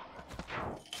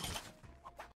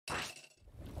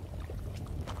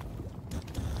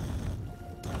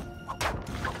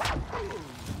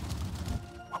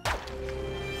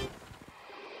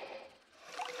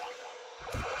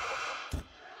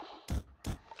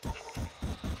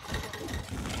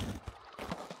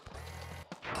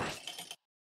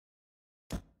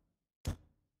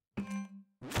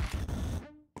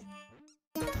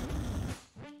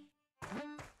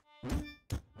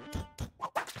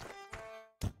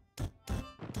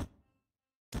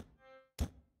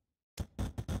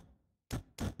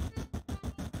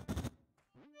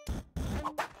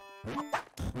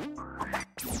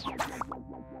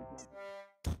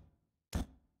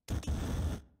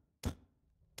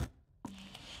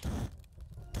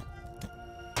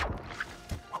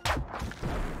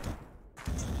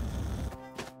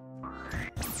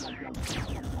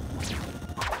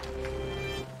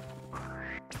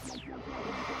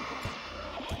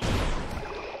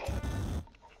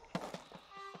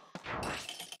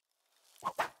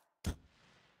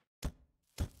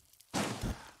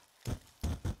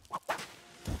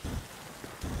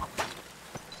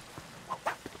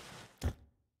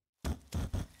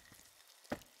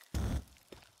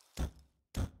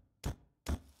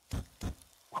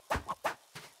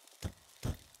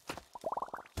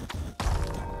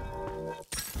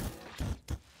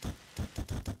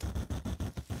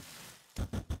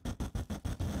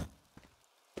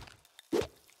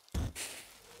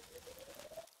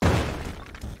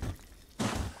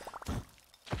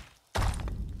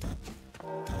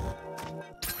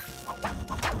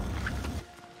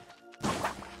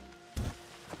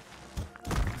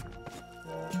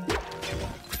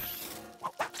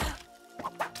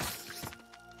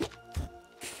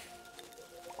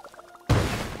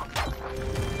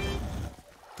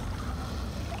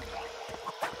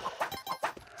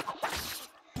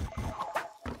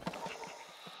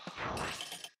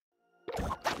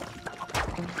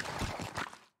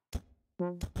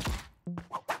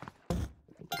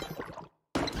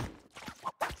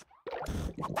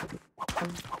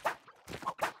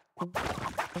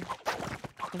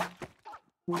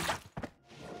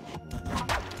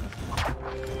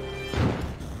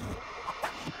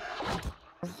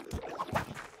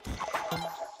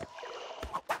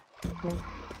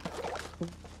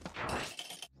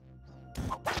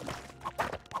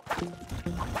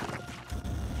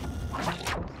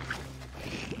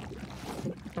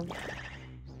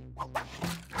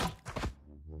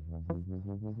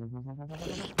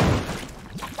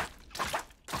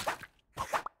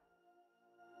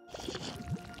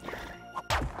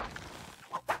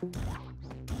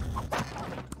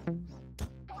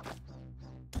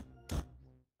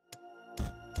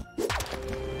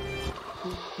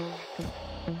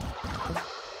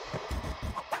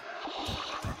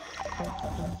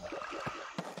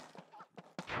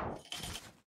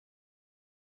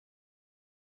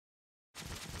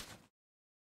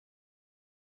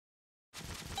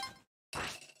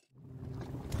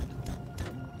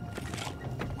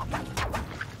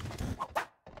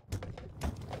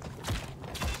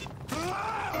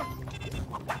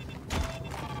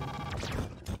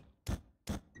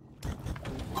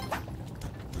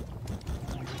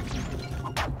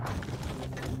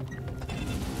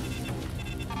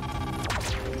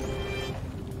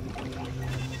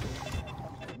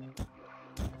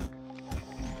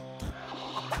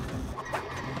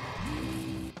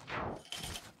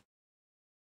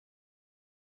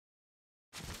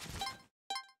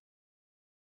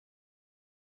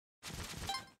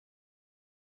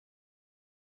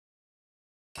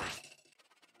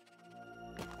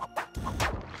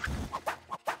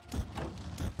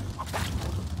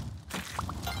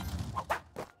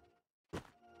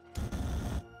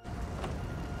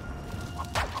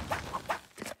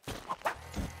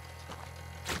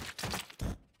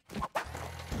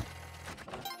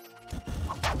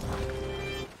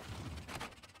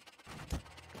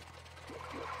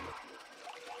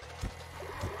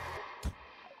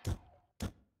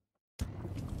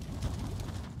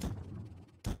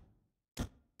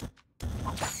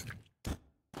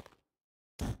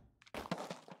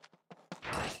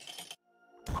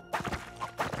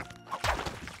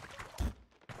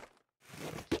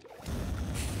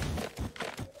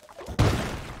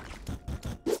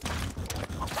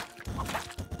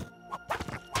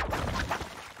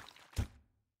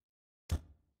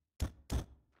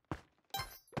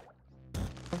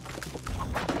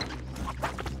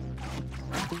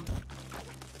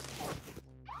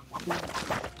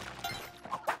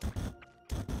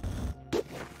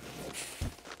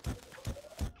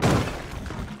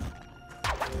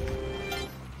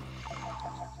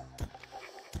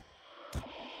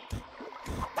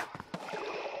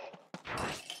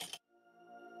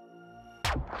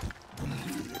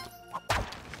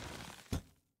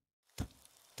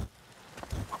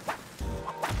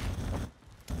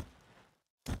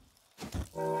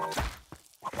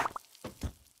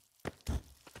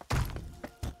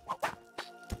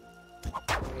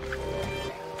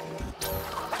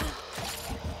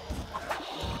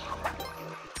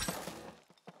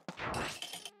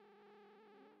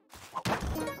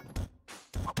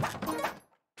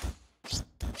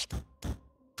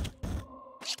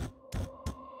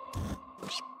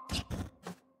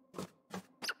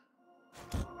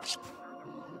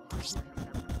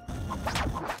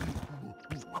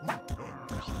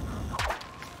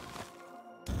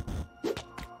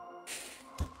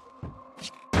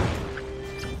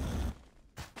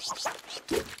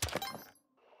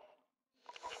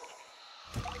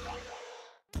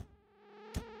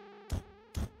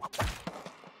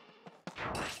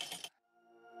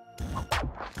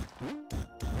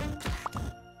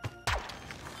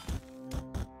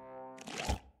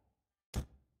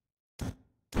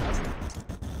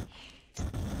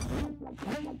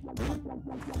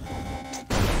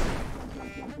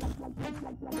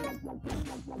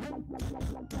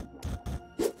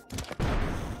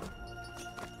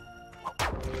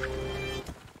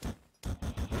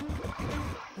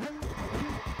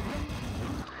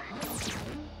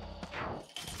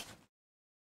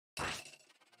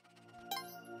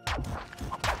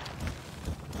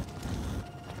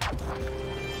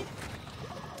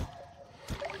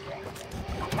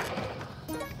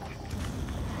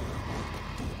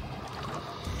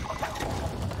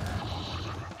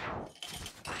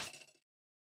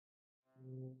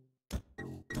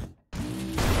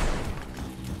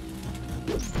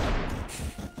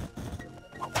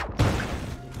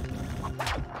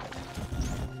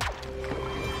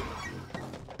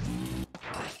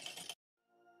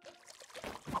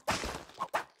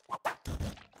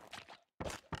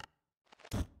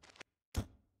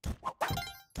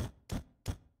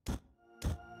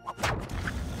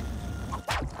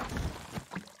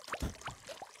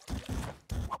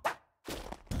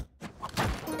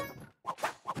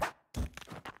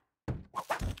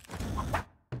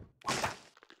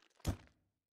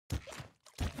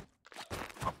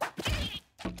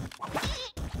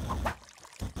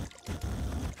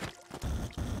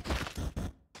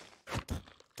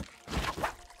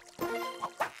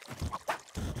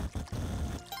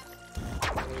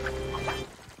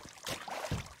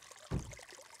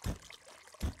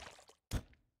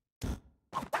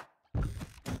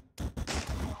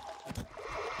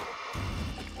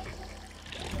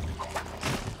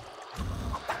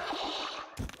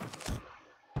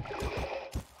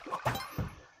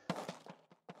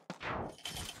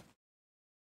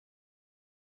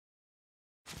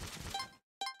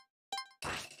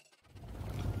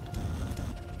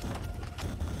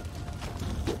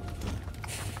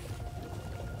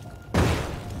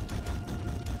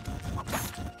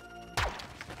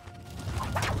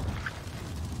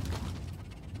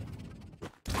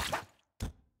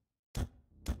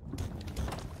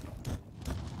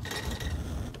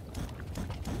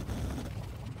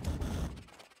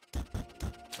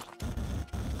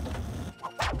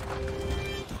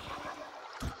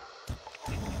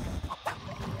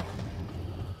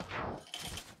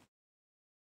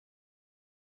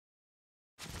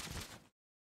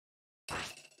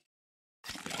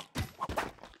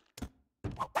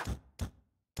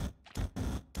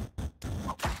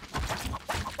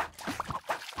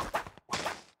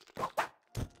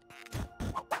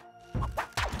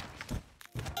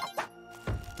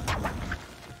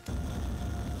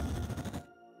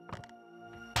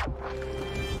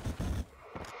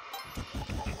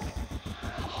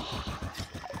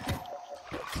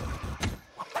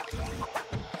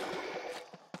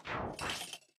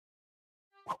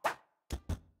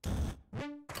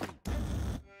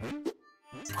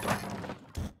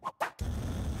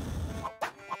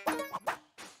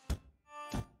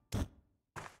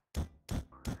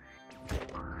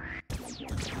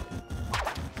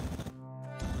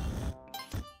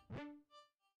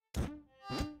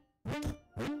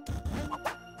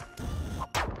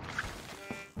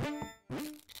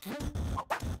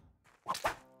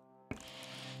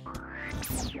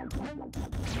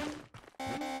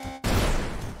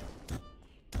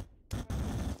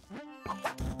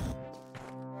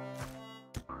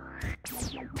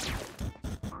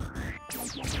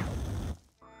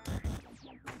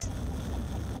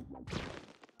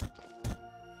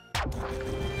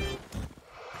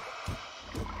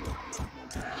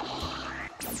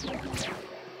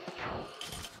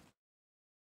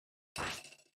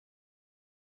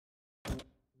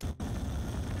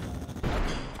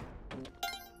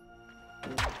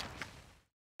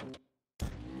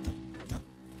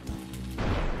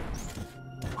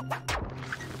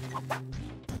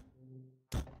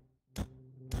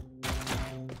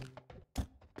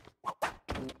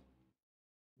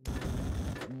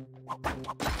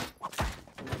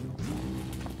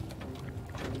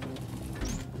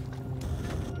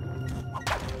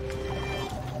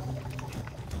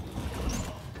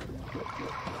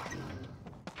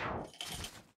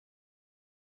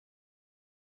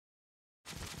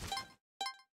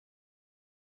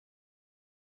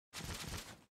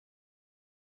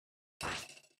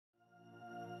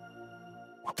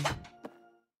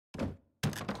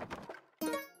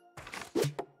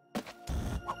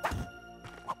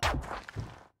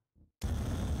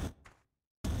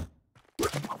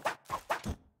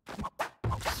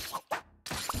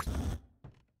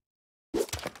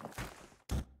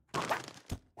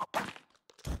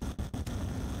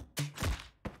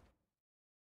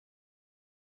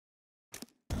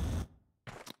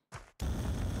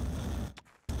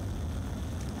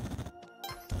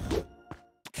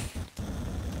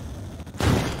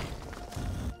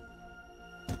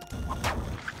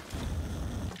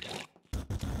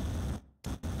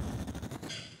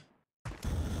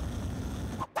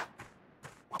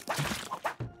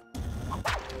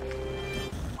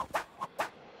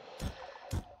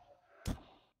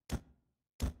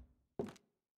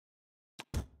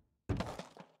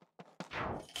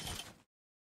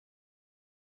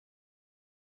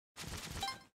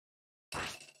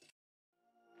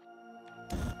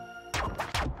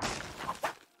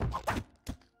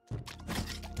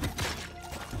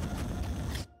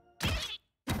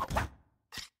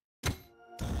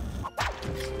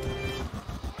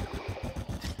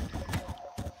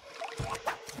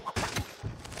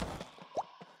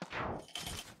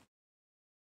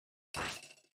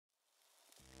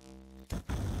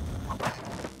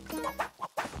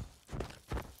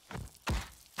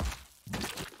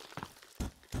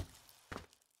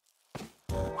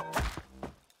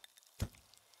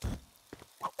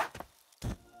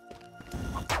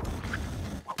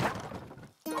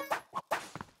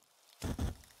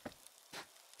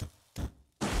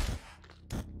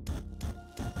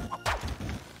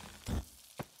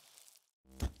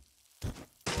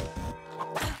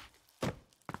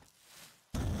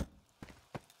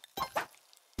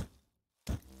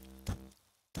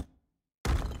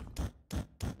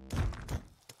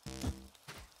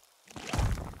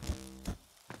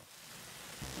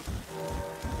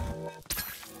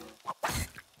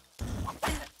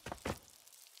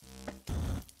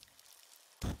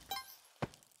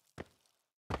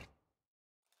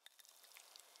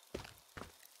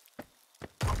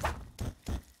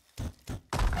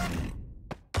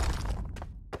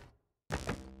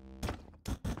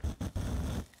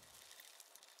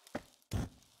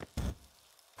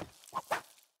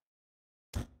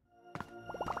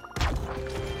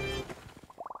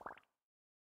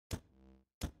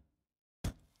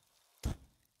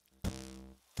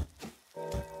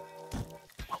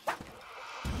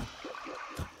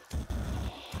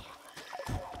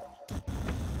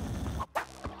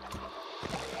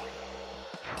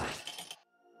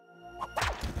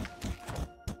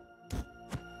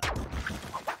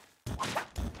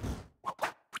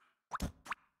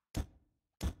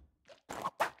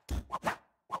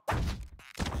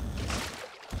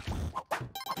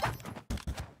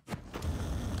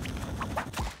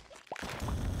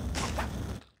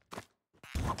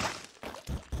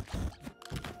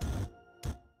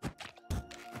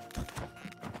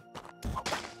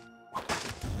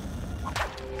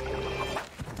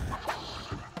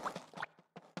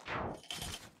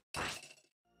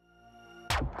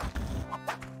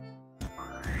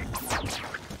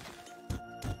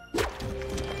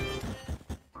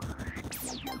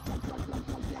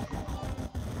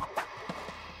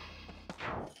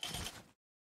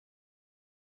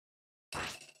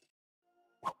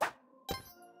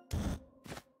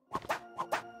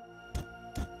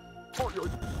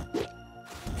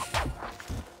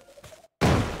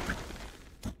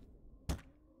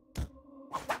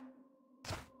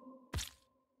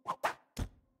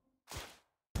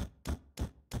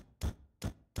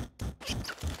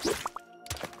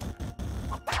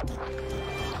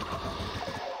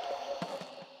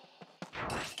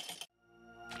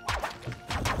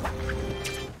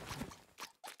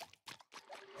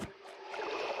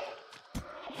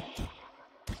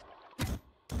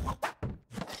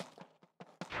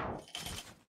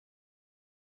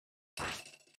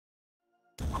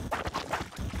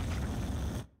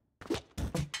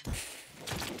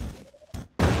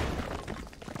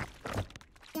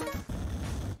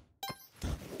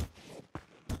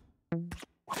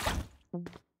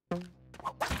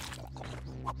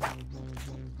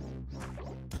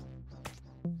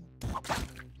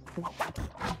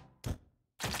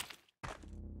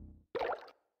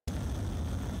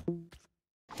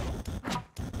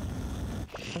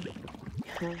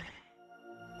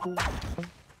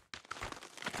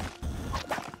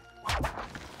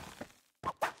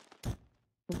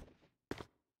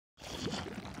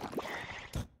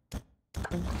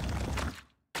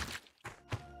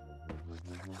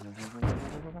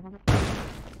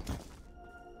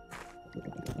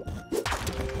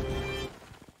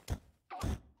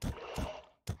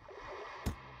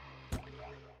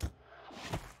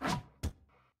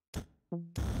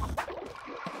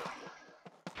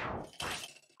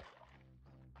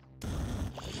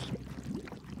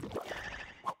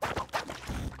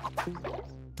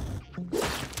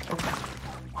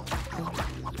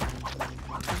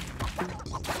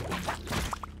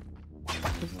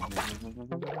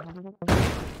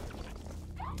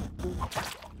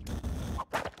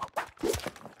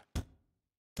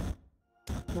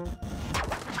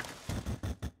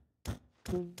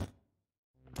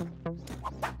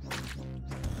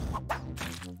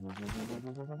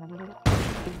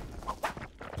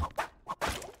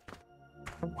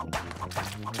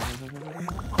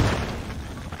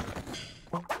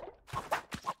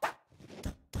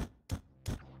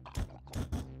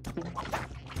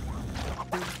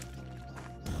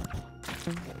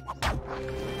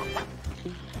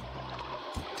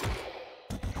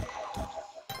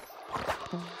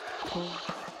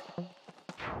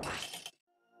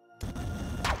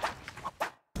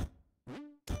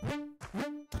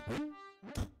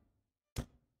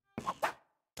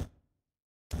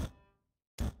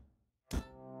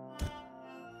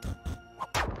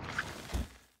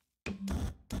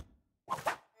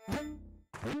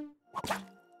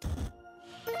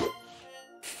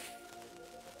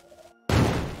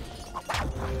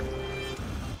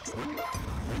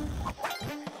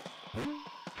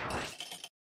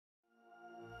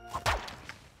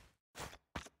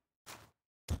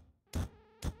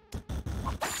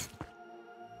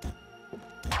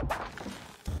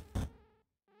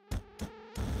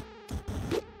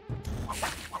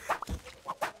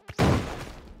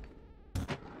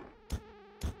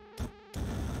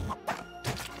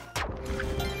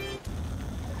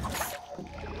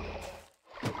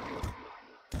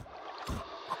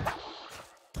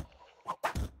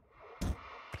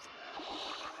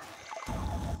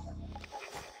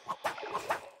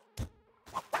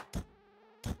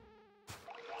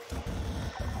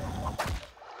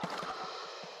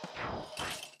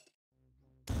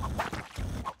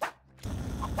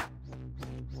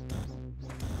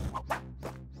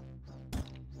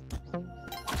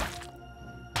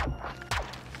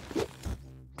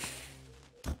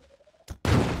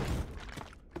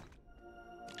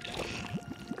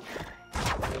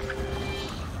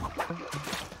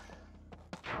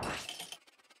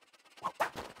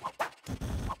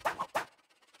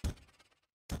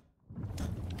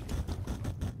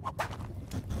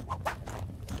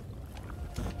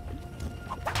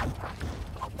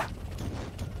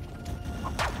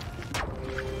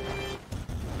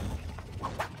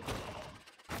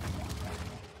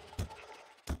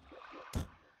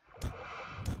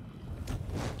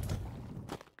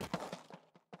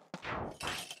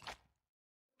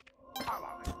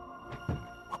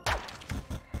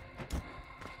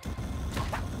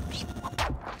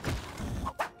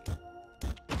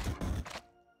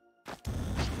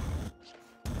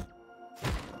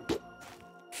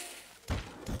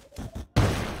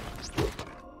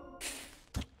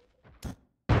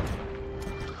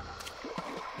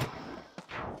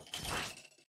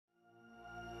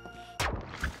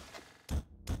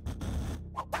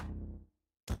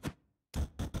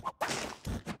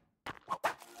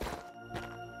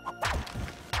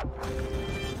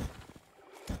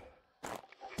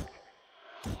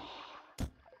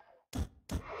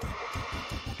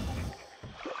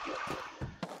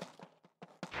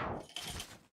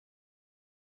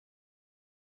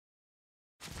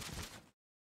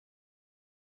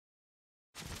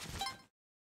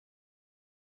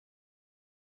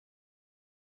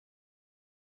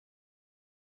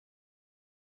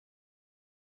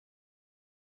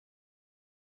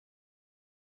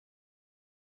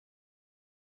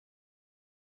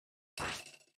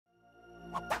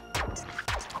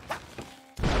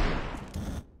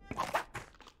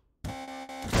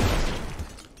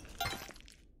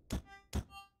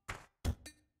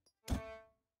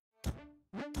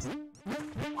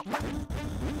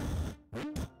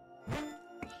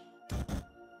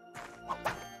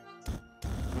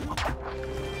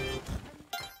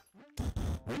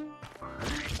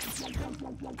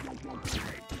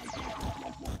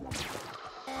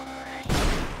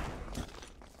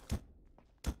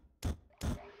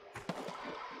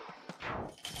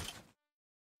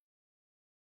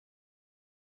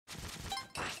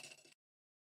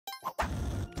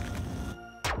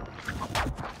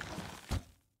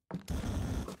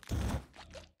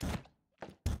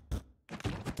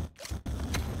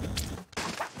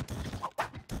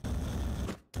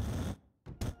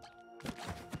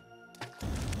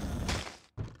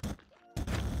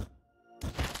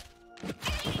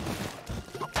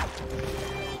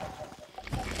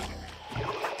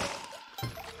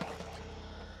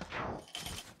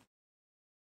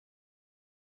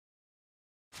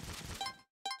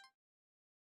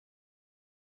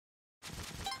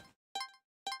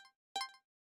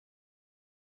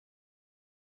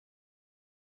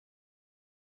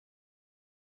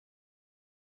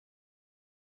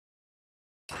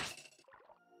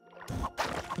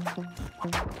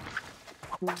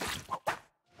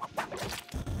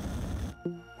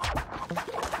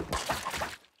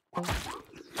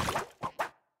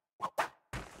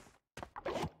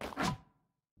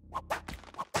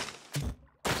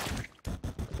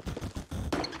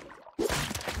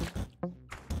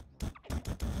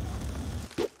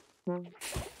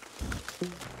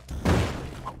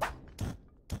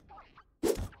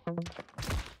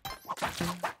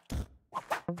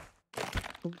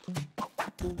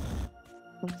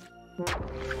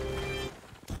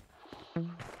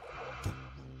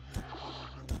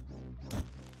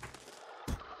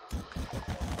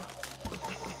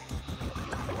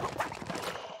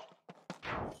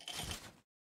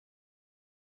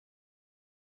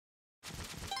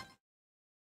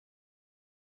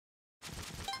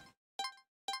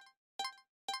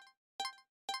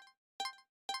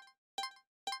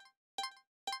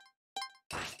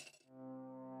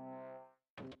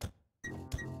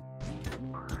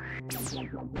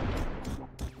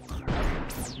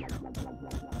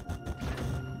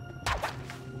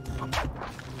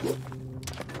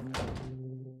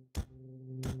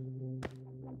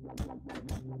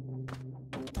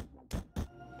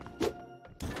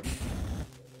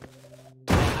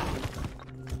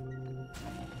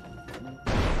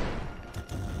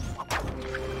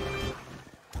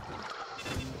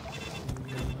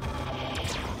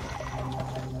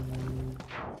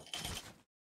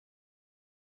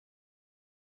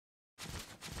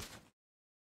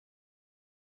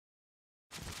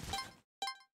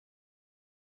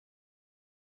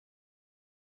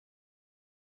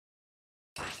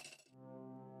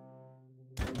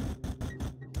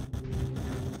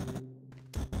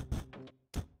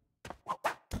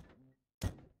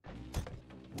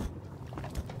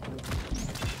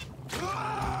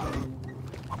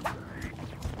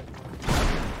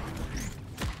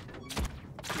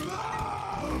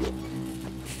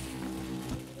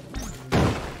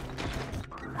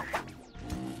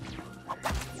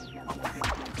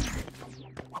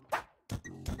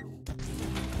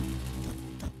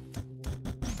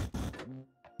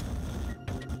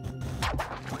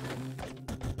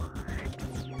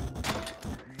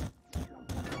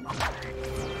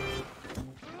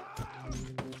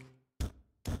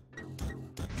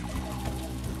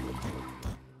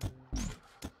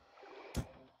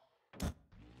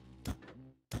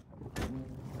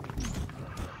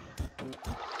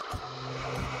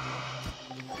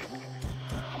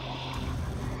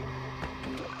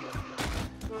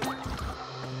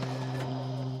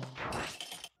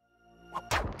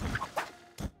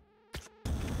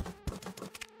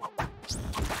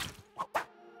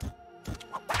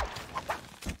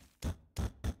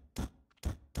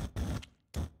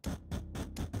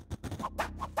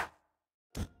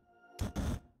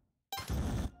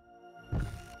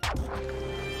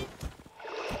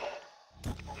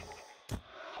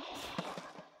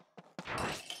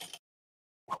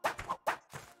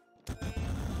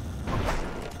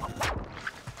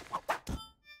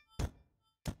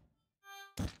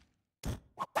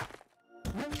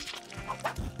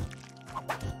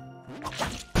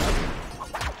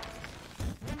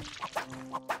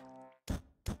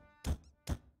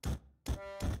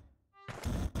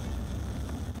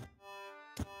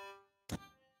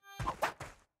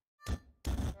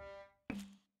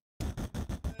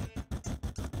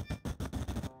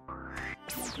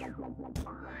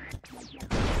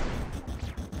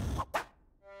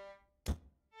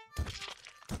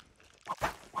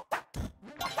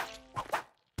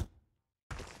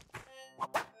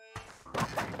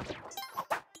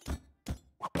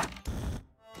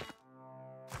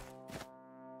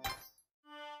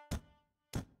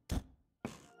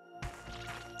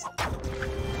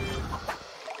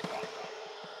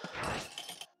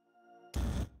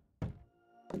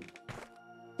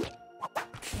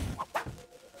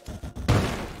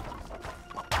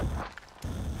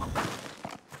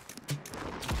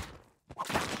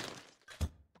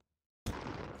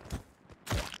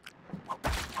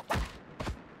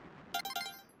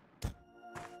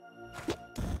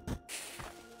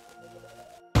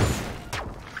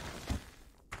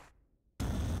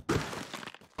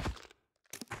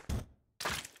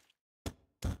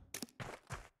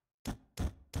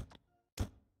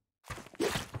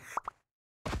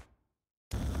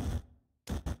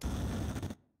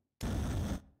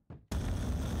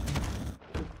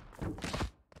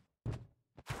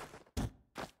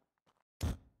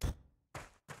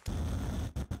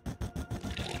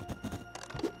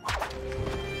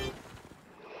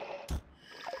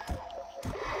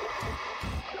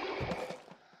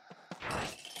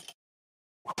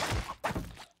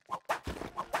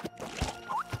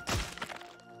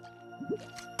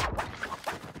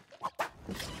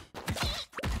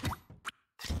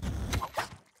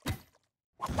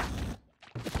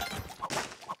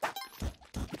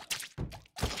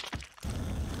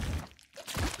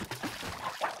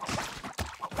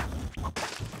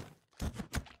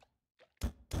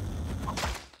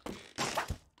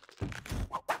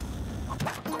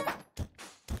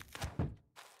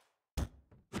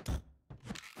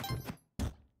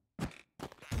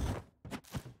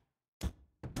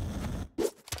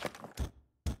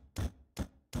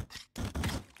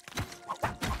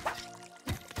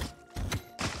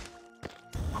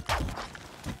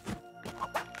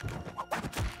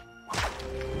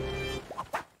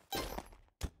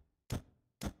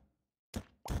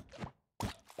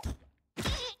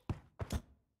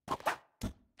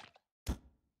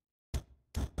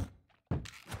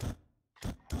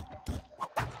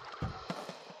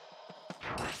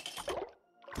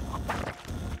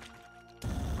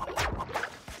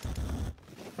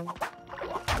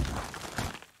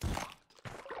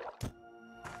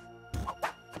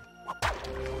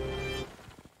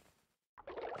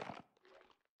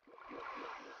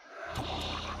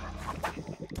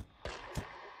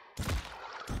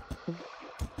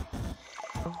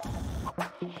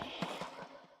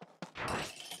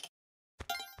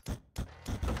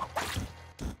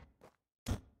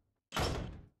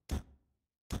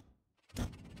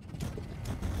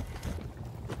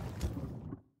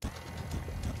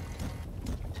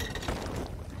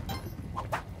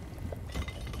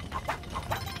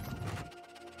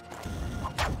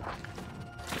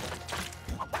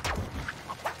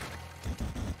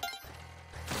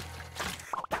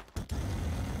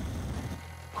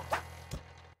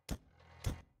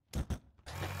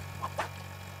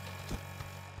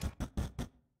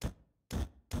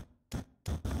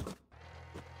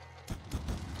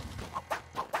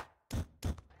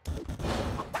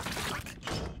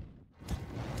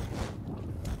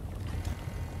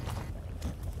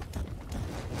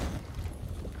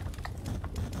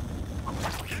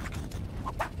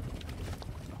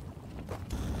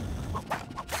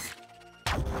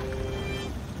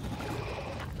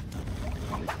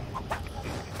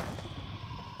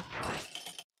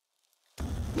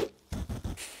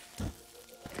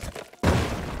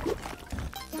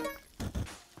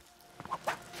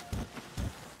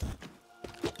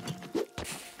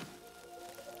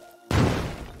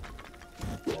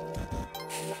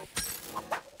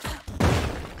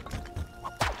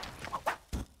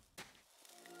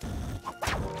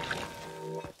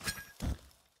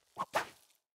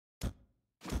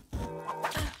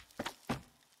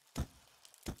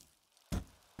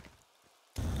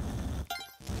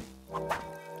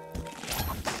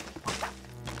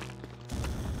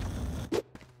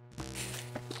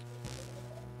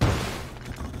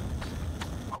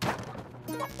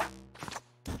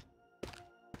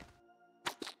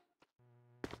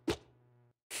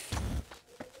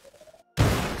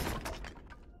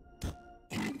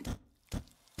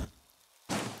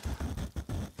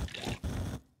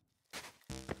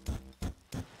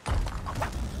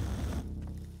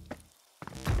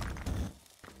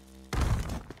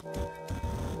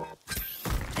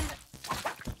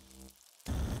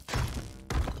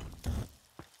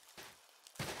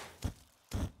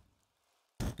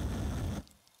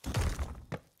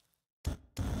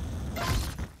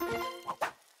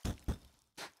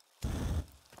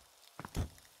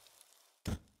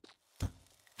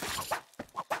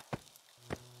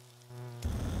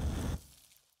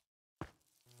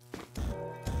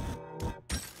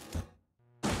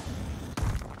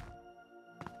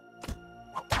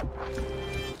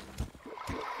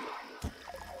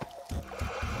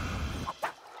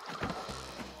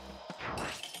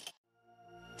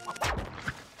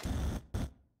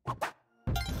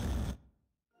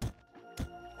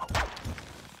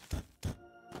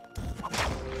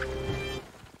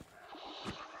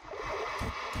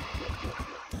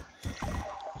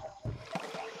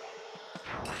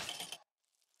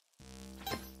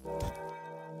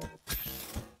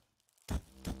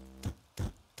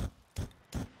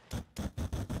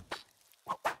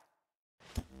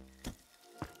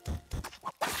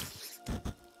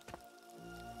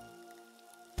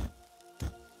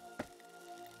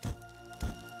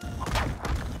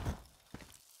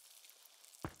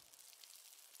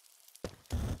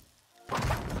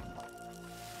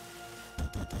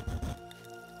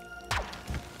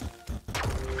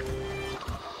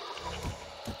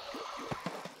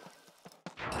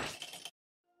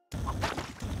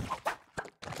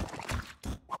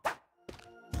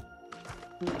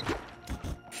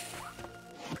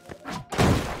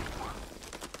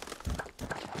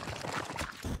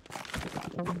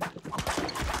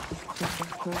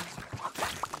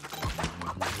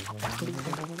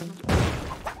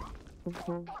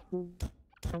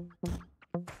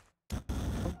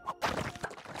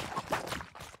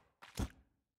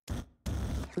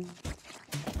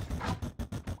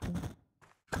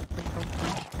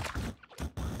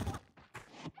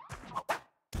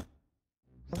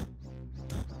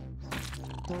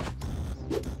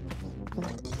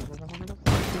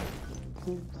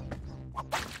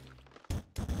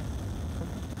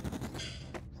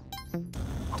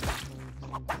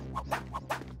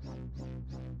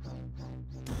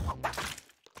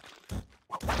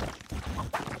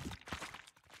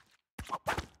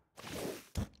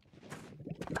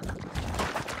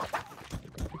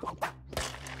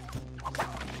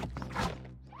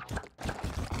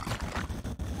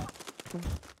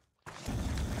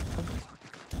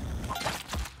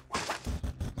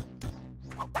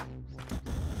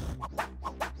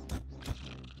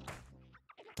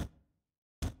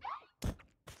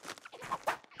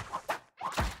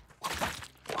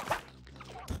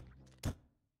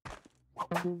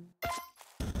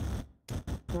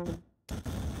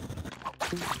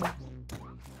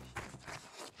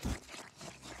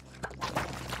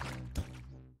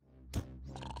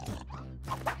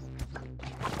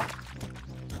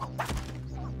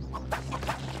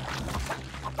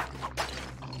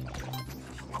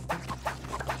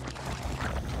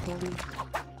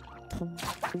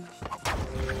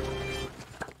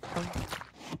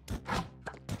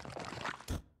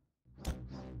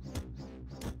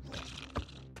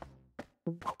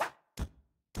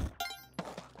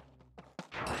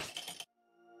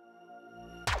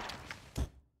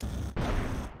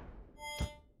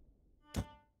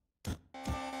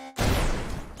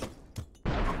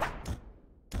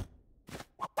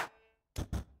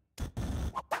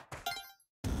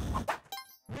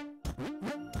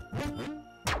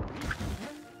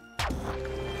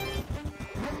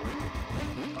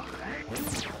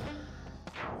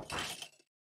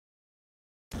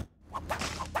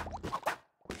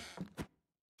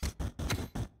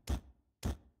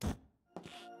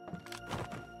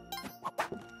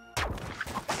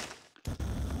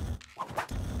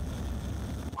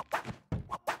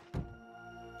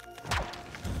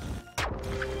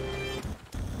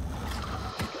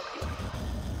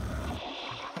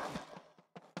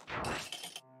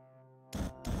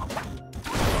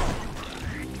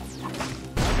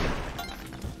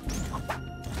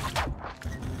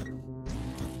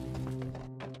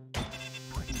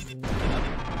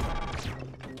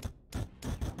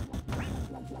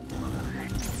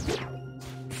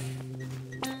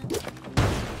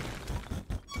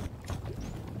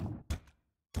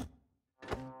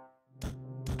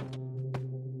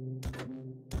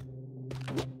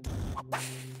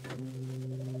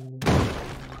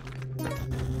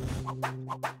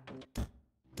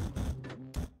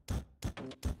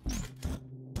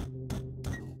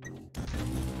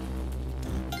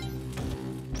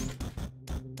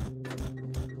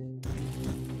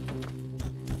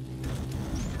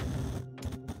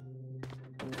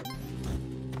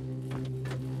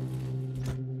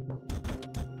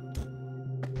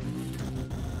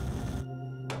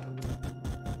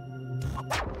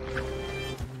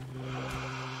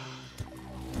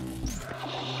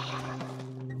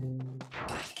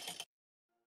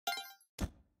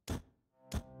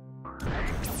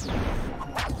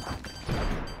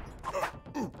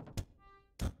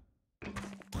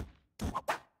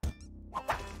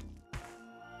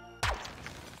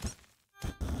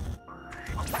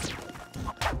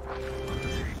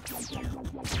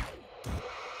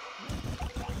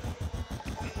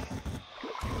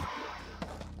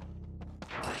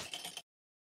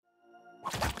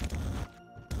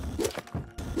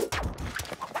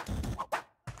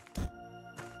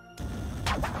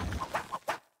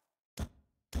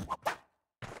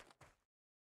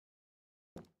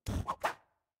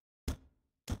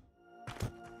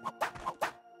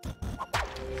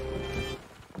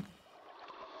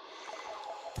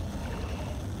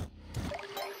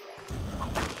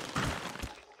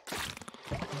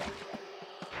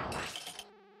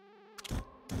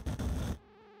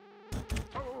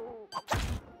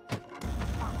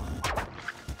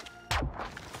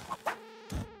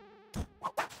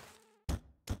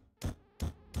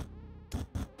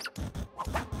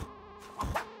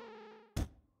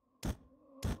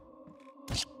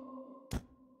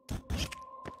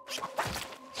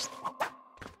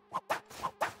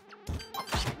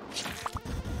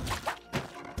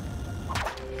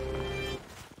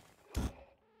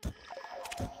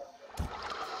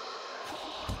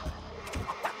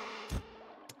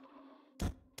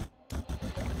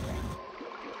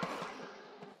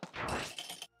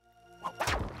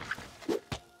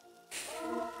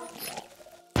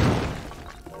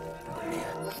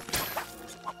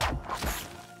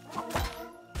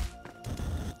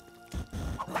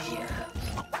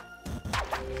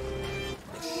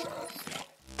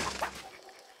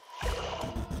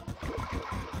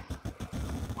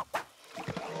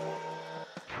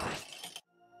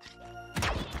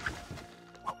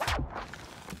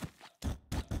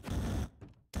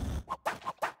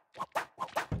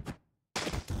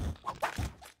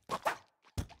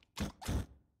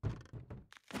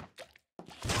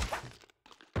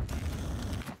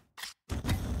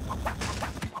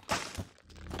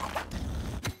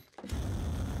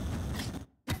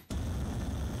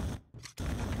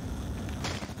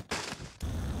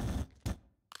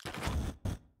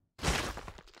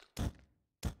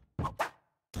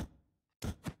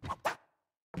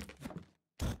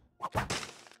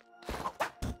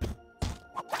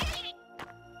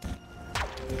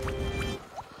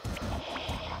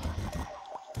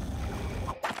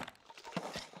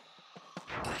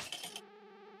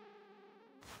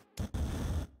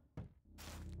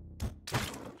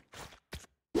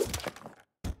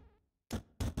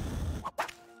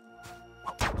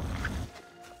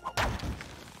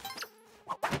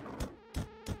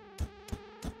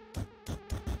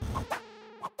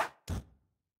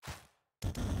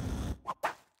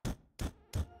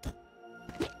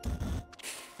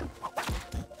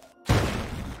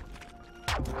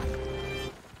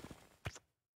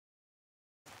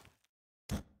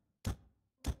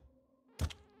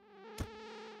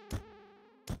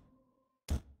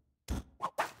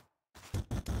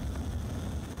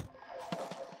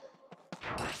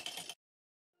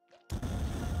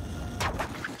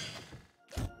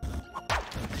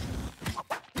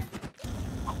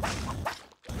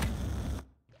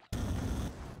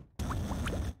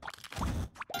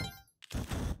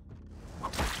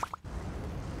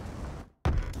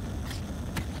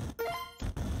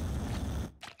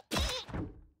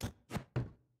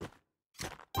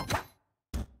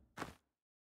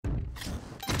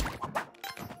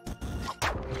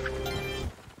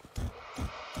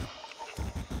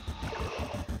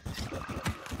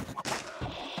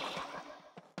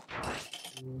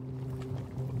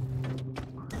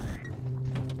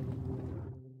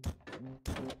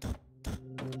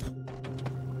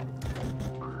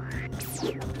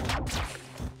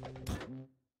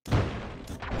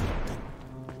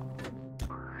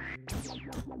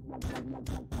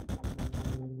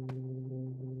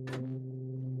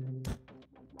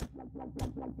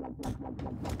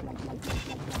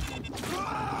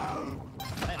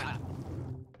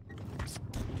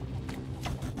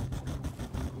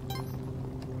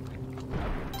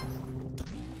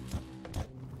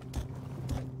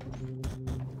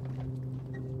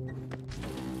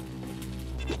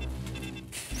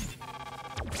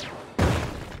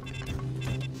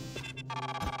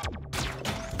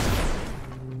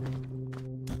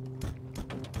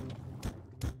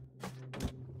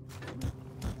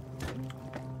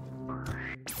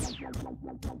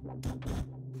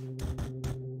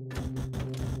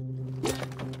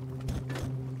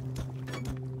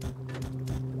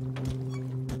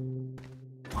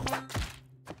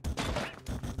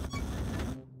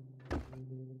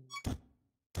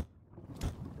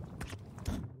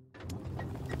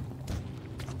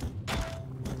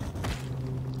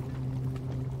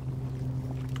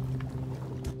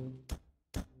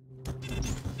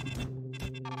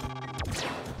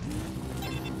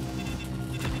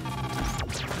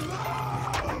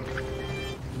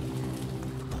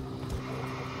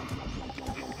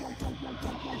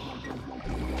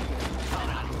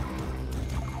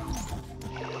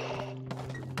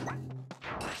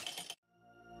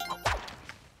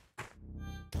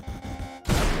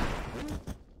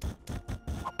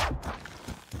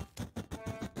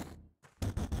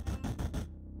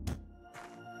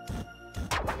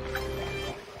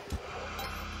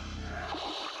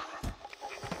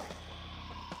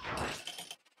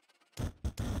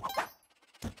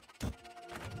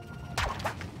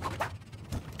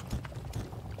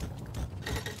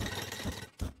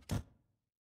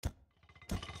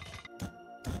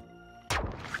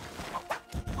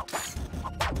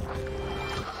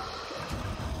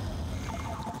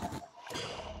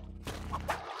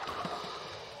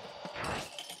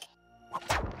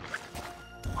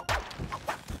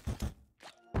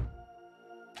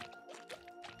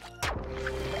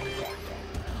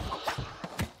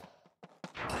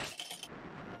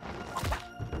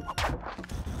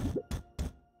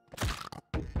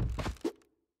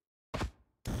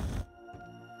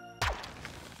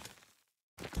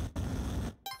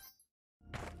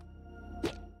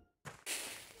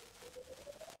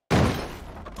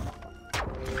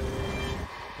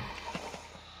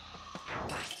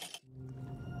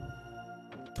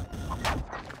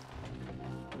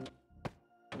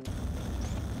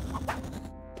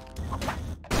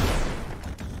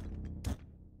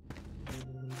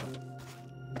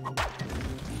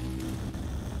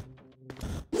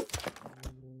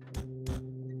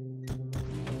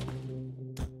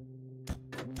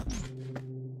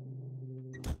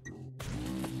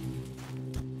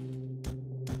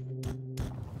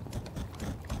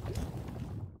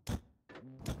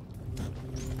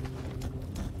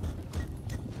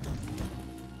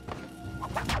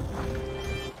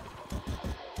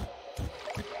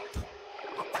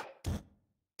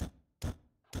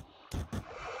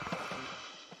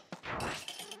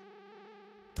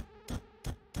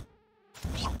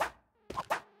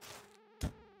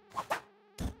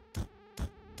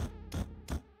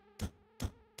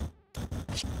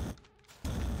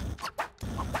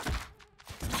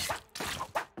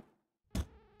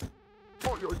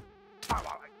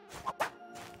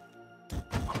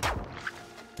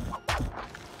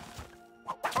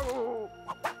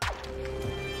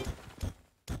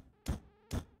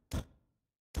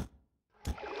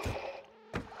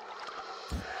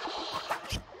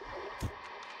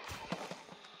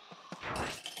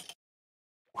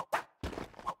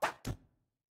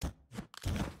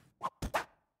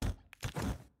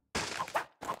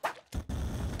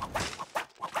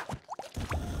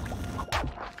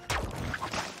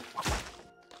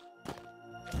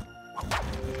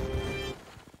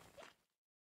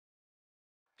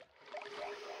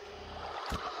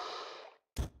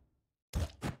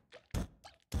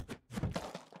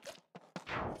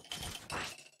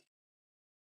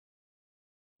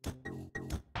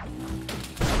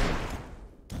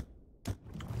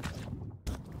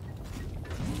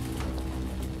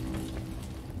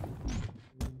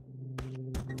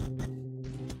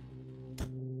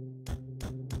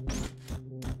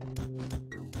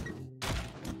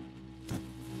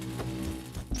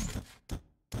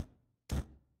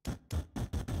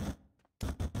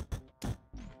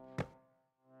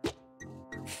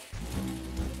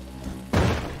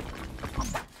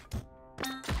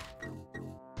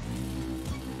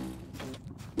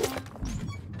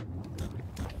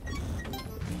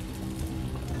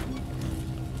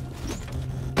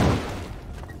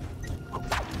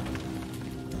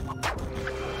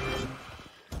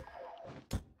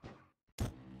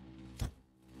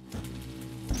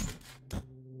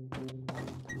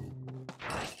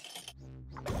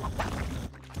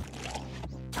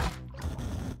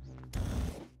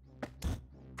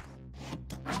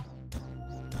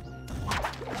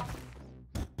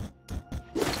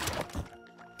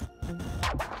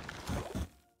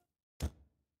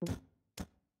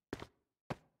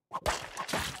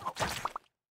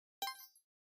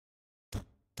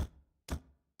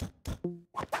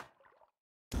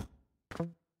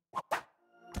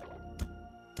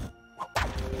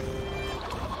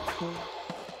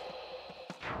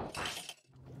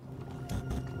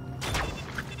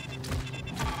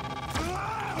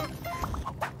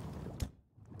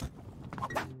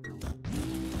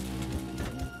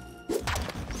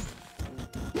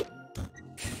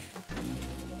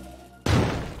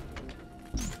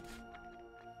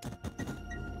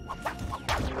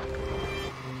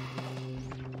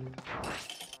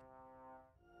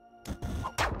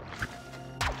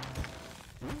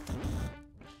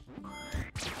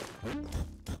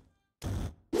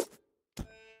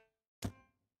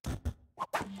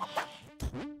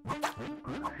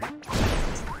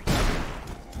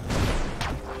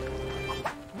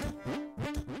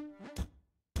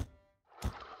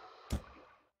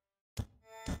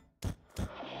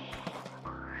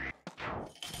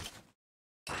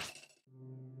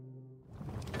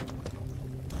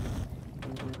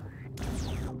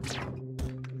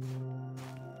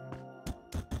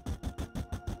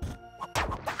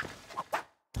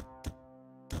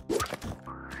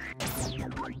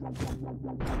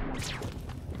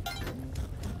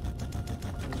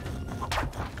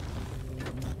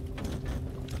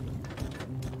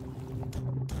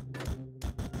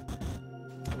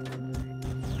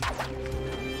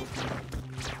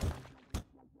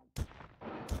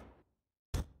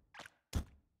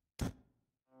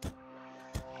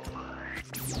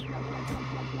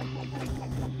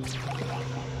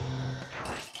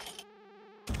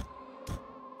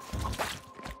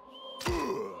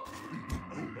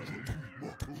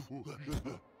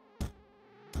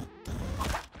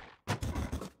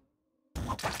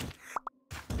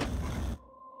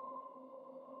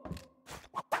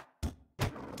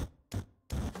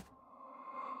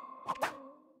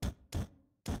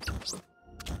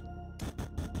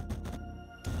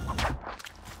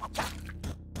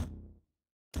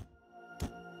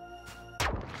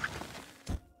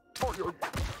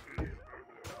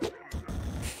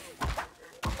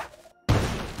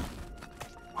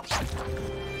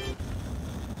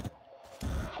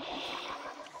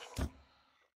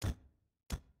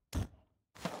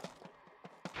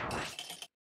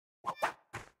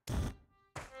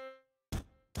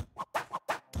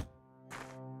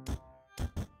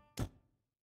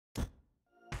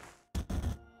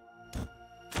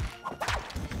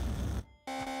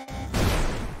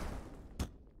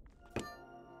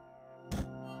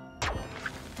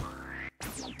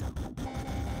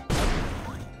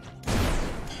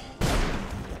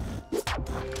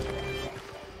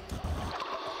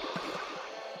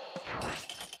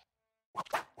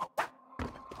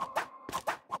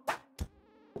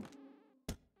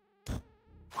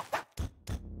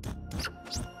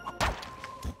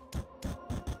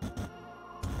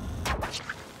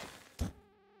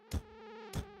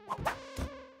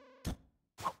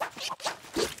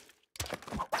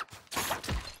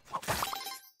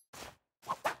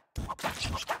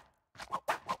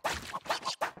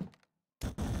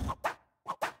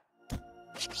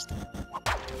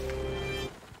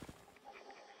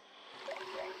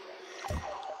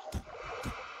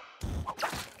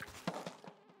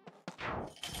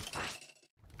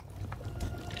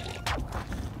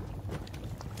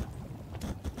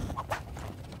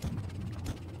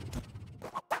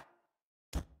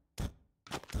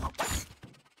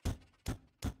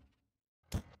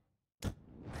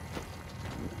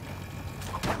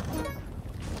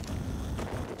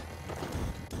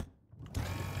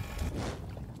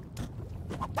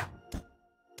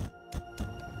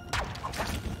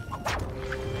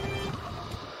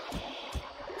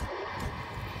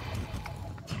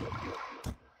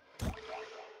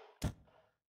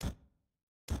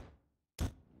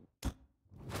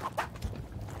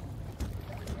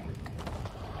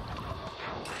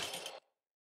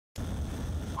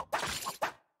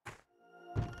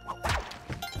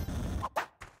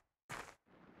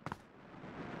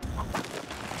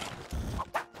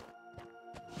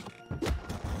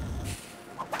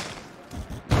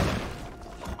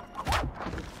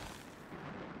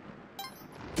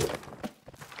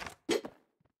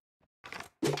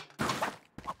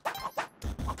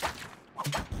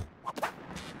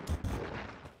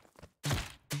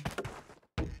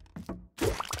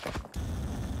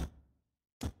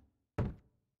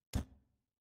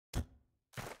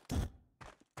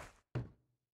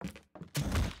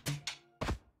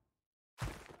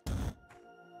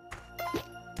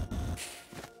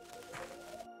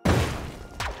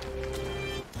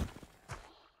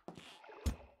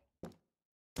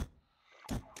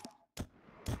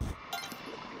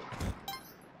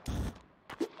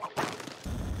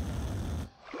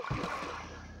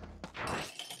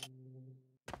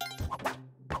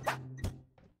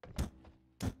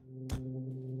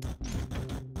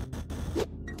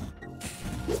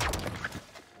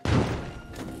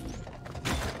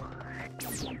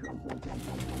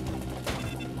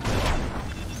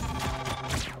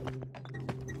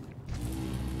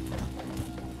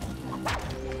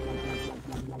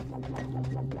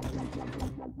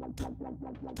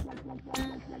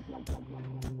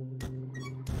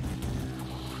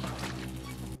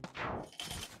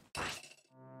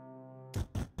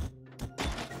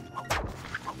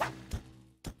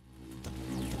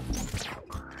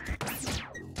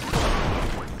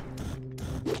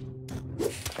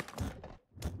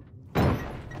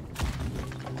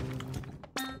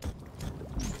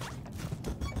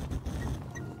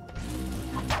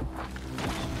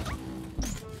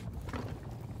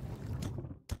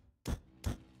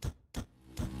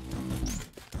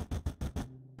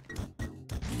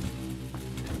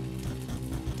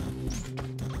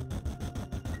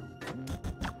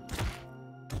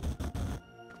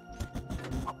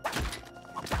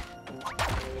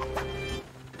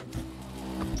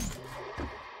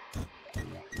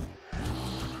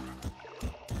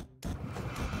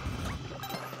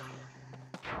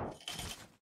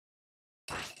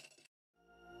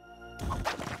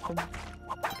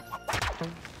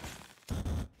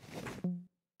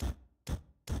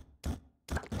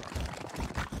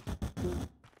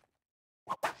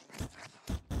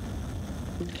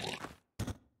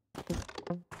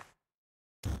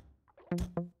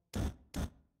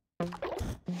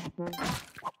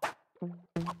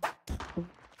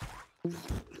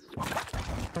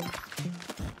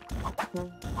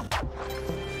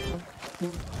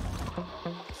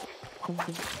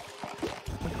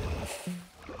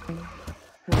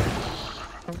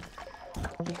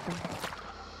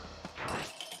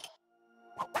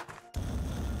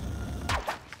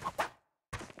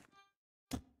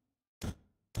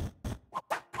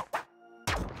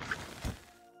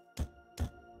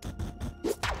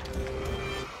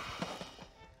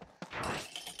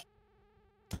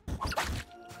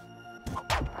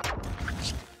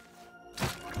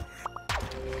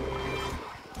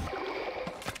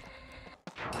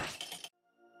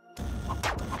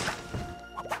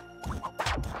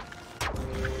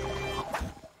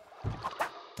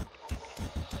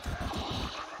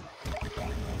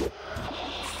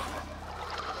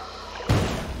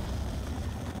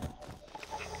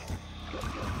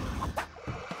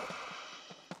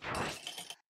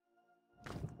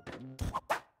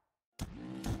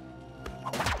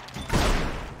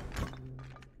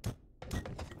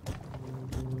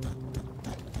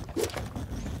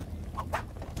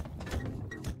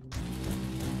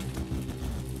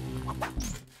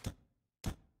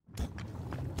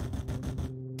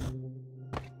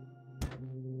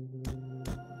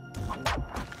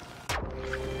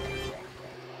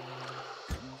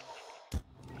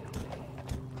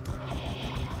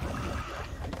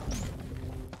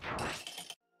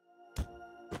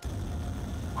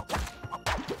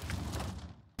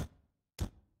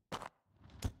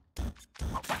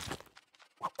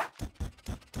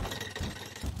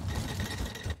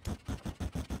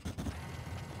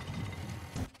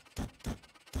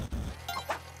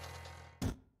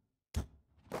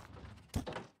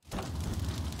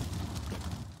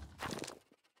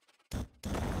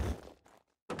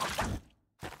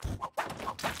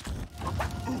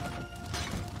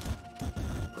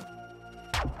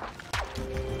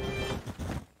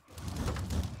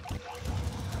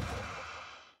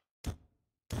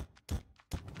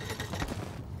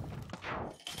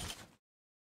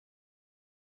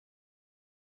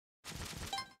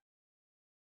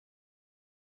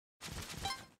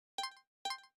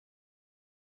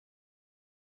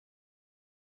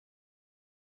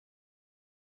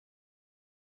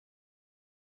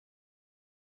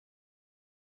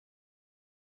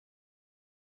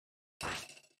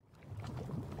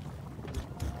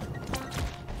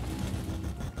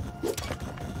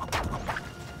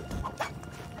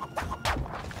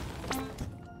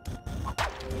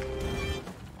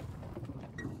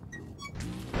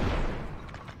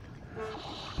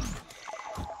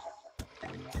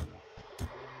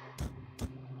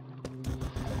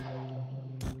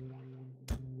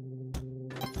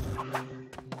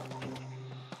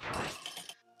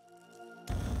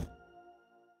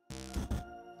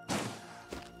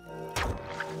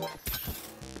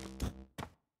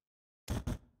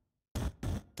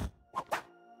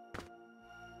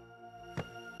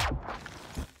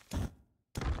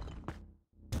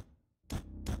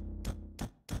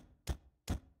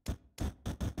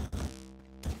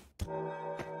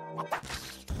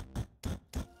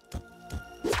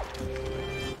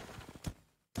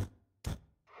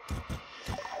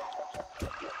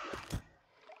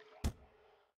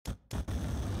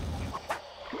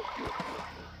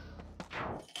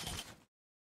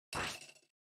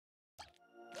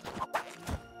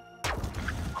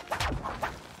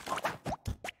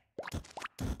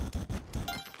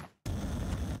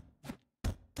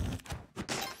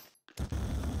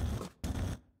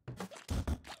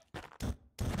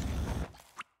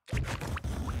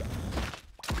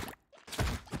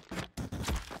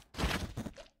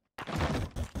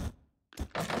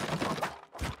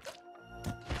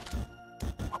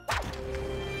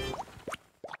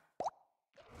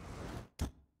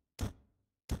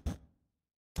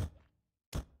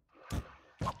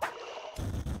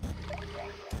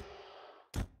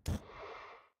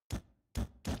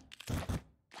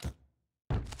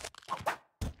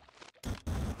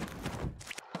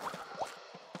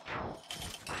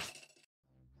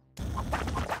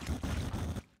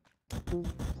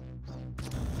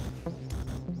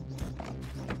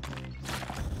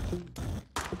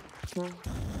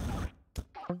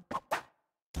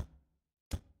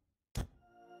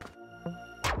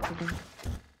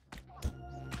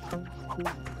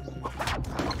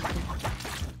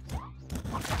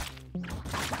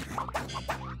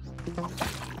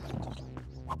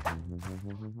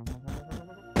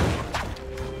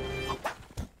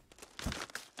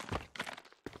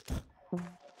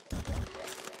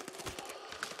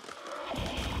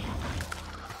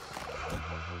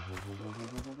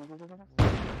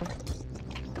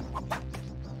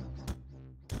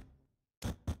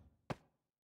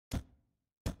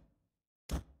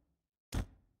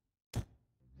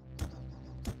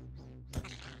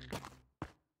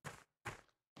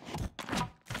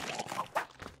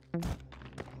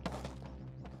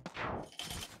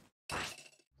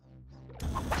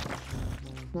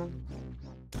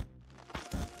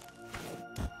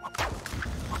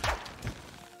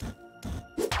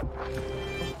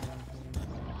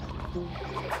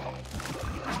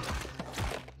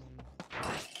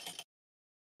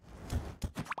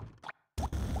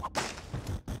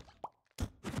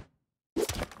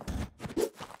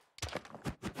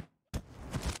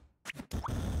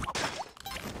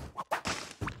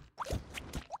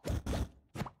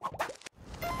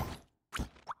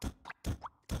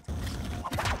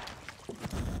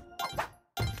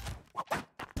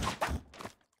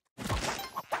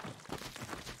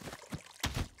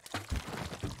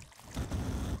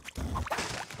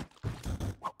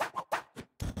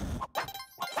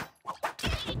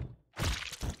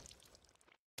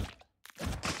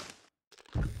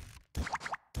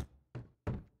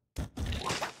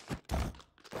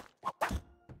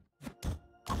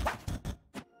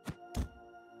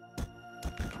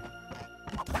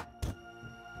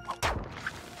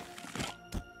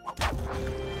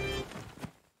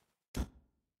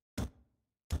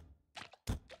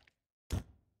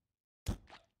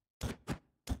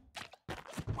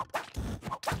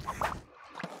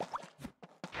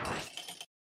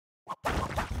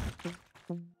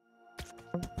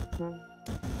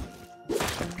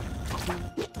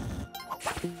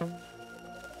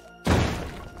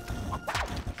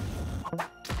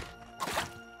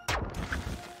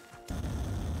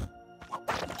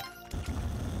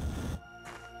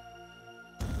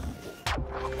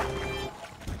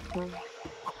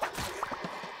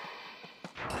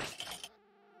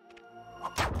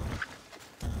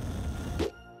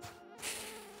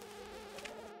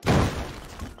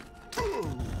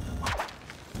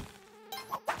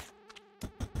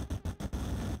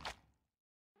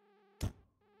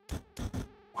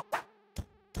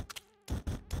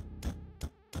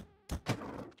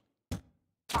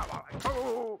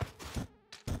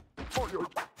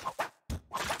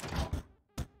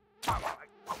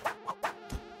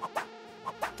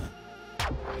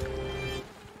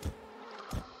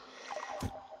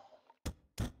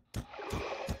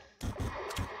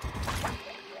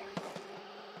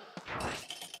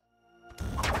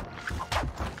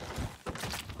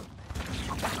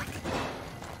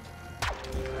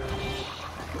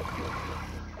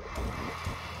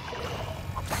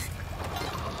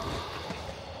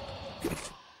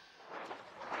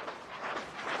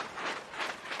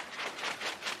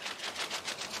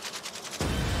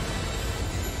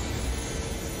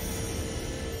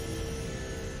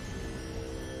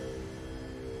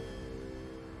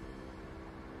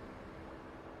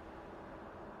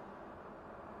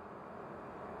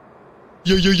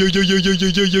 Yo yo yo yo yo yo yo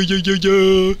yo yo yo yo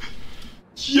yo.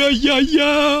 Yeah yeah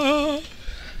yeah.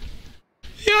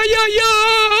 Yeah yeah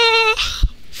yeah.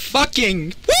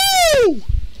 Fucking woo!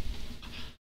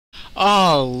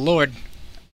 Oh lord.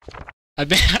 I've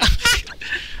been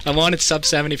I wanted sub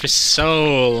 70 for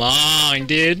so long,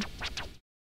 dude.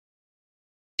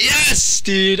 Yes,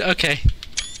 dude. Okay.